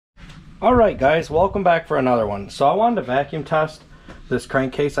Alright guys, welcome back for another one. So I wanted to vacuum test this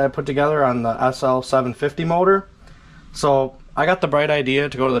crankcase I put together on the SL750 motor. So I got the bright idea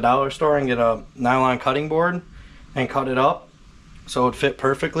to go to the dollar store and get a nylon cutting board and cut it up so it would fit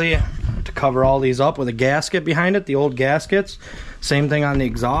perfectly to cover all these up with a gasket behind it, the old gaskets. Same thing on the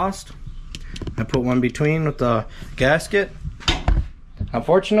exhaust. I put one between with the gasket.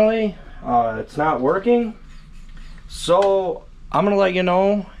 Unfortunately, it's not working. So I'm gonna let you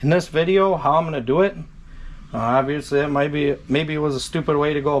know in this video how I'm gonna do it. Obviously it maybe it was a stupid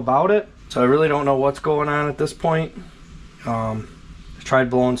way to go about it, so I really don't know what's going on at this point. I tried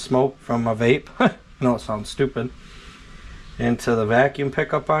blowing smoke from a vape I know it sounds stupid, into the vacuum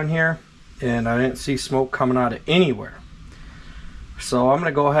pickup on here, and I didn't see smoke coming out of anywhere. So I'm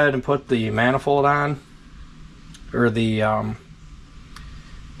gonna go ahead and put the manifold on, or the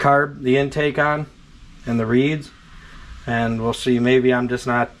carb, the intake on, and the reeds. And we'll see, maybe I'm just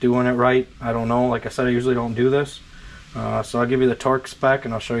not doing it right. I don't know. Like I said, I usually don't do this. So I'll give you the torque spec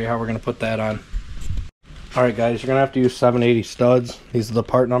and I'll show you how we're going to put that on. Alright guys, you're going to have to use 780 studs. These are the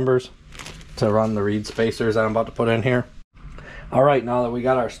part numbers to run the reed spacers that I'm about to put in here. Alright, now that we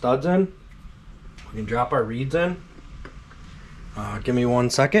got our studs in, we can drop our reeds in. Give me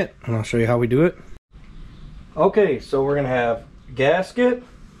 1 second and I'll show you how we do it. Okay, so we're going to have gasket.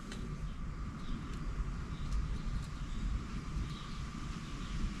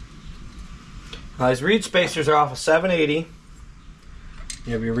 Now these reed spacers are off of 780.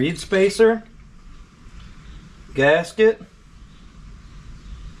 You have your reed spacer, gasket,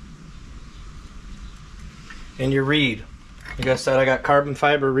 and your reed. Like I said, I got carbon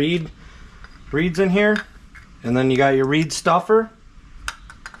fiber reeds in here, and then you got your reed stuffer.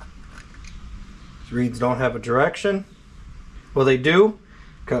 These reeds don't have a direction. Well, they do.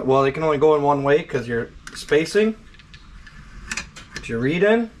 Well, they can only go in one way because you're spacing. Put your reed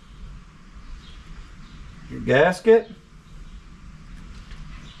in. Your gasket,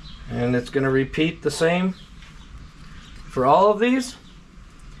 and it's going to repeat the same for all of these,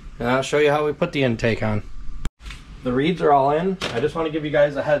 and I'll show you how we put the intake on. The reeds are all in. I just want to give you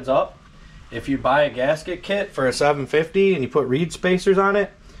guys a heads up. If you buy a gasket kit for a 750 and you put reed spacers on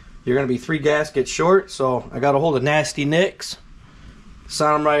it, you're going to be 3 gaskets short. So I got a hold of Nasty Nicks,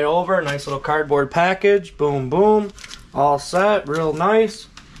 sent them right over. Nice little cardboard package, boom boom, all set, real nice.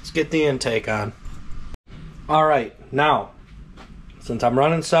 Let's get the intake on. Alright, now, since I'm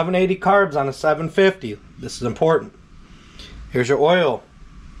running 780 carbs on a 750, this is important. Here's your oil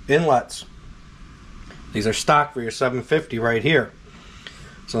inlets. These are stock for your 750 right here.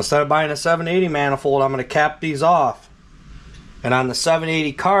 So instead of buying a 780 manifold, I'm going to cap these off. And on the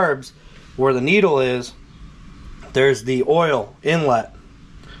 780 carbs, where the needle is, there's the oil inlet.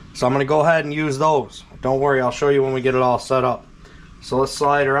 So I'm going to go ahead and use those. Don't worry, I'll show you when we get it all set up. So let's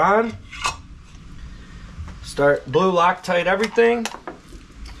slide her on. Start blue Loctite everything,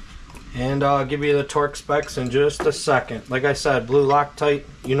 and I'll give you the torque specs in just a second. Like I said, blue Loctite,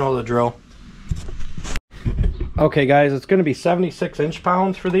 you know the drill. Okay guys, it's going to be 76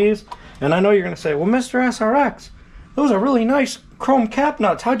 inch-pounds for these, and I know you're going to say, well, Mr. SRX, those are really nice chrome cap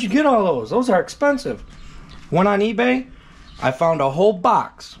nuts. How'd you get all those? Those are expensive. Went on eBay, I found a whole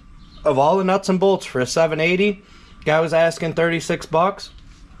box of all the nuts and bolts for a 780. Guy was asking 36 bucks.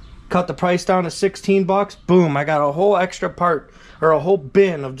 Cut the price down to 16 bucks. Boom, I got a whole extra part, or a whole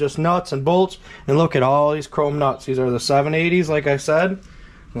bin of just nuts and bolts. And look at all these chrome nuts. These are the 780s, like I said.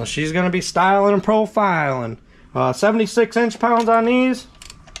 Well, she's going to be styling and profiling. 76 inch-pounds on these.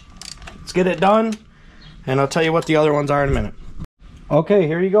 Let's get it done, and I'll tell you what the other ones are in a minute. Okay,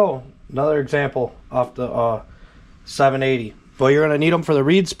 here you go. Another example off the 780. But you're going to need them for the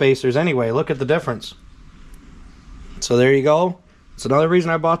reed spacers anyway. Look at the difference. So there you go. It's another reason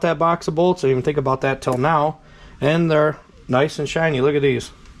I bought that box of bolts. I didn't even think about that till now. And they're nice and shiny. Look at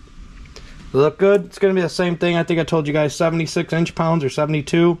these. They look good. It's going to be the same thing. I think I told you guys 76 inch-pounds or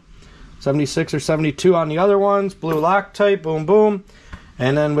 72. 76 or 72 on the other ones. Blue Loctite, boom, boom.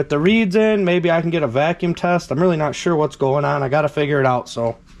 And then with the reeds in, maybe I can get a vacuum test. I'm really not sure what's going on. I got to figure it out.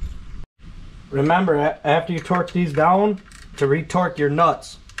 So remember, after you torque these down, to retorque your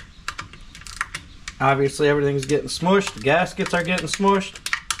nuts. Obviously everything's getting smushed. The gaskets are getting smushed.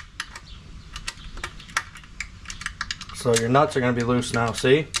 So your nuts are going to be loose now,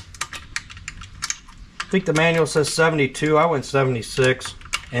 see? I think the manual says 72. I went 76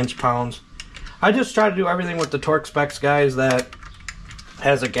 inch-pounds. I just try to do everything with the torque specs, guys, that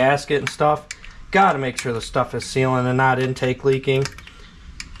has a gasket and stuff. Got to make sure the stuff is sealing and not intake leaking.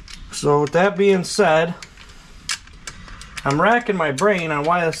 So with that being said, I'm racking my brain on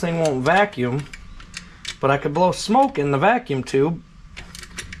why this thing won't vacuum. But I could blow smoke in the vacuum tube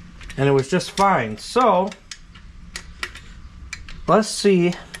and it was just fine. So let's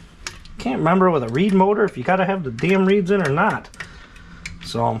see. Can't remember with a reed motor if you gotta have the damn reeds in or not.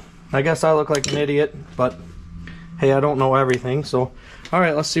 So I guess I look like an idiot, but hey, I don't know everything. So all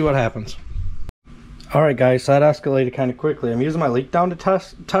right, let's see what happens. All right guys, so that escalated kind of quickly. I'm using my leak down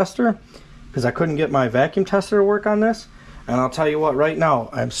tester because I couldn't get my vacuum tester to work on this, and I'll tell you what, right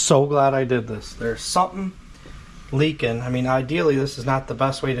now I'm so glad I did this. There's something leaking. I mean, ideally this is not the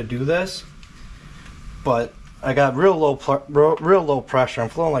best way to do this, but I got real low pressure. I'm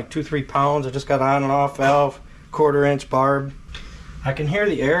flowing like 2-3 pounds. I just got on and off valve, 1/4 inch barb. I can hear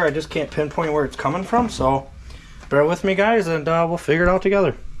the air, I just can't pinpoint where it's coming from, so bear with me guys, and we'll figure it out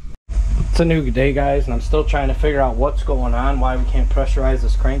together. It's a new day guys, and I'm still trying to figure out what's going on, why we can't pressurize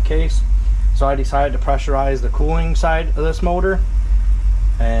this crankcase. So I decided to pressurize the cooling side of this motor,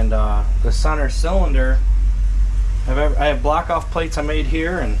 and the center cylinder. I have block off plates I made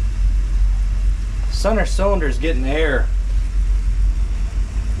here, and the center cylinder is getting air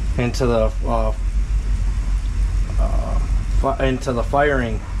into the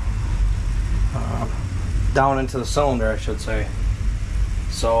firing, down into the cylinder, I should say.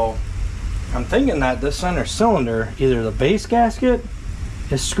 So I'm thinking that this center cylinder, either the base gasket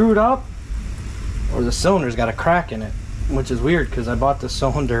is screwed up or the cylinder's got a crack in it, which is weird because I bought this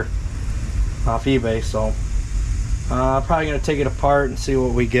cylinder off eBay. So I'm probably going to take it apart and see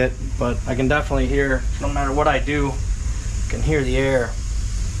what we get, but I can definitely hear, no matter what I do, I can hear the air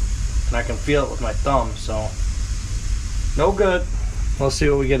and I can feel it with my thumb. So no good. Let's see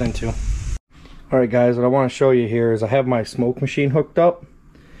what we get into. Alright guys, what I want to show you here is I have my smoke machine hooked up.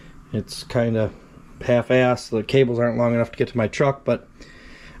 It's kind of half-assed. The cables aren't long enough to get to my truck, but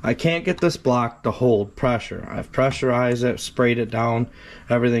I can't get this block to hold pressure. I've pressurized it, sprayed it down,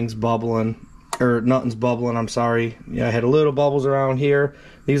 everything's bubbling, or nothing's bubbling, I'm sorry. Yeah, I had a little bubbles around here.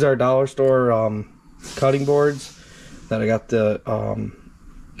 These are dollar store cutting boards that I got the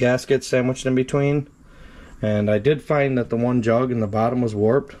gaskets sandwiched in between. And I did find that the one jug in the bottom was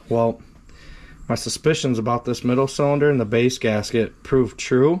warped. Well, my suspicions about this middle cylinder and the base gasket proved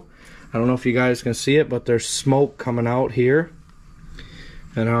true. I don't know if you guys can see it, but there's smoke coming out here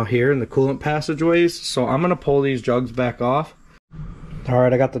and out here in the coolant passageways. So I'm gonna pull these jugs back off. All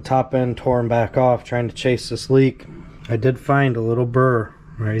right, I got the top end torn back off trying to chase this leak. I did find a little burr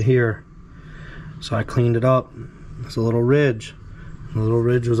right here, so I cleaned it up. It's a little ridge. The little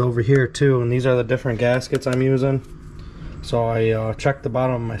ridge was over here too, and these are the different gaskets I'm using. So I checked the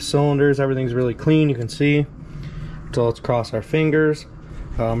bottom of my cylinders. Everything's really clean, you can see. So let's cross our fingers.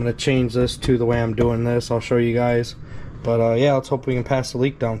 I'm going to change this to the way I'm doing this. I'll show you guys. But yeah, let's hope we can pass the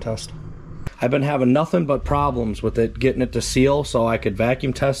leak down test. I've been having nothing but problems with it, getting it to seal, so I could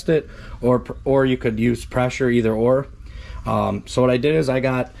vacuum test it, or you could use pressure, either or. So what I did is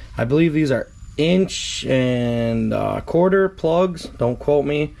I believe these are 1 1/4 inch plugs, don't quote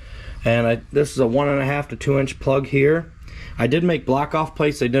me, and this is a 1.5 to 2 inch plug here. I did make block off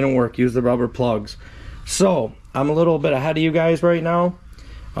plates, they didn't work, use the rubber plugs. So I'm a little bit ahead of you guys right now.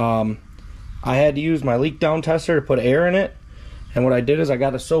 I had to use my leak down tester to put air in it, and what I did is I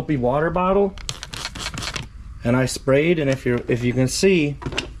got a soapy water bottle and I sprayed, and if you can see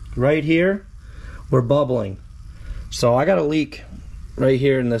right here, we're bubbling. So I got a leak right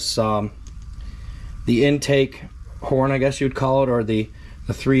here in this the intake horn, I guess you'd call it, or the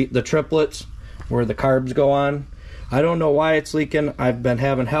triplets where the carbs go on. I don't know why it's leaking. I've been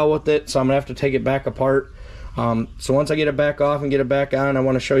having hell with it, so I'm gonna have to take it back apart. So once I get it back off and get it back on, I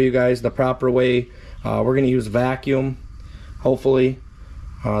want to show you guys the proper way. We're gonna use vacuum, hopefully.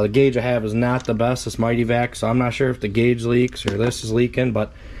 The gauge I have is not the best, it's Mighty Vac, so I'm not sure if the gauge leaks or this is leaking,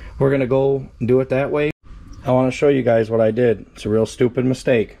 but we're gonna go do it that way. I want to show you guys what I did. It's a real stupid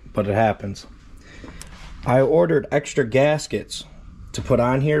mistake, but it happens. I ordered extra gaskets to put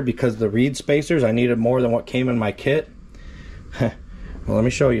on here because the reed spacers, I needed more than what came in my kit. Well, let me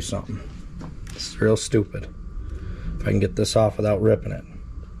show you something. It's real stupid. If I can get this off without ripping it.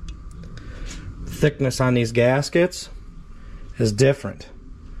 Thickness on these gaskets is different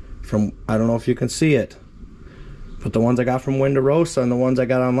from, I don't know if you can see it, but the ones I got from Winderosa and the ones I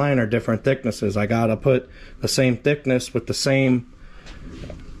got online are different thicknesses. I gotta put the same thickness with the same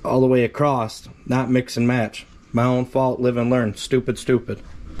all the way across, not mix and match. My own fault, live and learn. Stupid, stupid.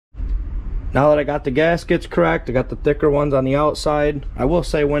 Now that I got the gaskets correct, I got the thicker ones on the outside. I will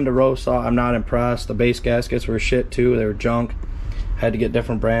say Winderosa, I'm not impressed. The base gaskets were shit too, they were junk. Had to get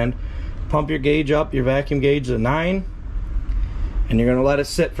different brand. Pump your gauge up, your vacuum gauge to 9, and you're gonna let it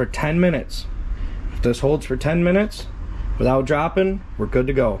sit for 10 minutes. If this holds for 10 minutes without dropping, we're good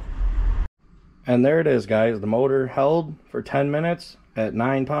to go. And there it is, guys. The motor held for 10 minutes. at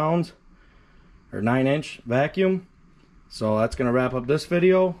 9 pounds or 9-inch vacuum. So that's going to wrap up this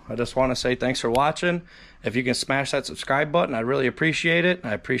video. I just want to say thanks for watching. If you can smash that subscribe button, I'd really appreciate it.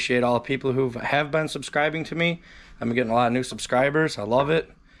 I appreciate all the people who have been subscribing to me. I'm getting a lot of new subscribers. I love it.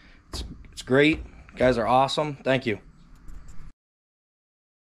 It's great. You guys are awesome. Thank you.